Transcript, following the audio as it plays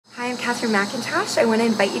Catharine MacIntosh. I want to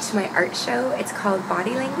invite you to my art show. It's called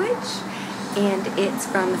bodyLanguage, and it's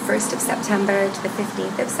from the 1st of September to the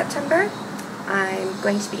 15th of September. I'm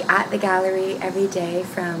going to be at the gallery every day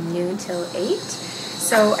from noon till 8.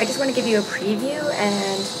 So I just want to give you a preview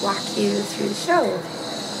and walk you through the show.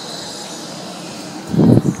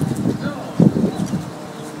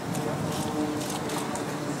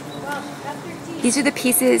 These are the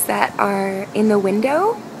pieces that are in the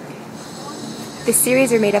window. The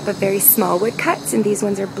series are made up of very small woodcuts, and these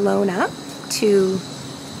ones are blown up to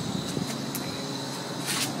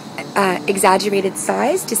exaggerated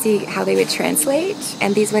size to see how they would translate.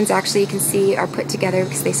 And these ones actually, you can see, are put together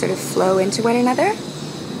because they sort of flow into one another.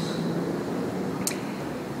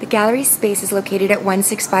 The gallery space is located at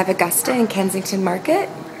 165 Augusta in Kensington Market.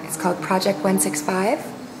 It's called Project 165.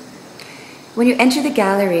 When you enter the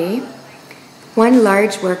gallery, one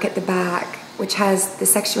large work at the back, which has the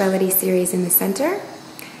sexuality series in the center,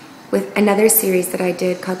 with another series that I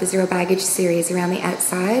did called the Zero Baggage series around the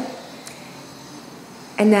outside.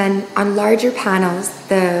 And then on larger panels,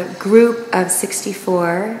 the group of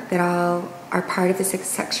 64 that all are part of the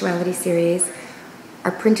sexuality series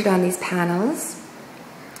are printed on these panels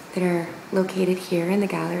that are located here in the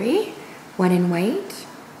gallery, one in white.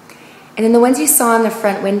 And then the ones you saw in the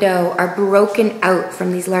front window are broken out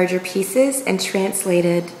from these larger pieces and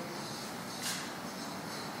translated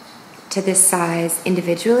to this size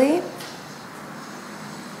individually.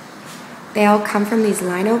 They all come from these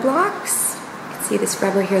lino blocks. You can see this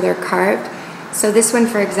rubber here, they're carved. So this one,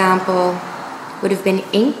 for example, would have been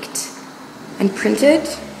inked and printed,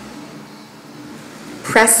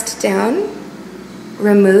 pressed down,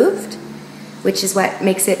 removed, which is what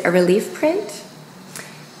makes it a relief print.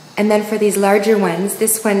 And then for these larger ones,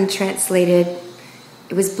 this one translated,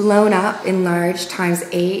 it was blown up in large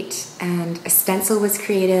 ×8, and a stencil was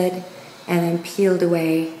created and then peeled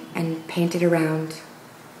away and painted around.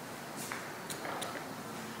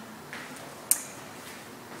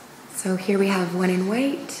 So here we have one in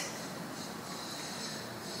white,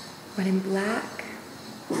 one in black.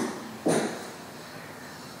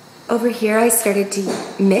 Over here I started to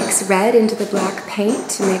mix red into the black paint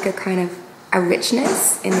to make a kind of a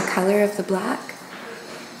richness in the color of the black,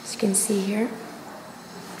 as you can see here.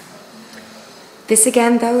 This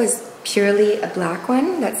again, though, is purely a black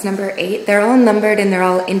one. That's number 8. They're all numbered and they're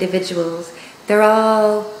all individuals. They're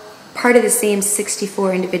all part of the same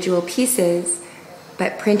 64 individual pieces,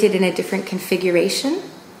 but printed in a different configuration.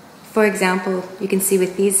 For example, you can see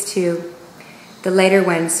with these two, the lighter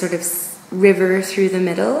ones sort of river through the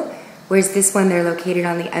middle, whereas this one, they're located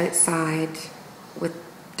on the outside with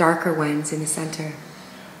darker ones in the center.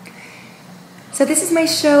 So this is my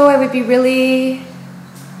show. I would be really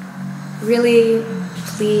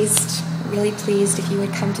pleased if you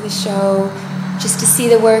would come to the show just to see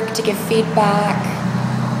the work, to give feedback,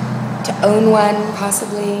 to own one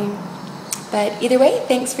possibly. But either way,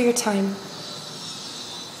 thanks for your time.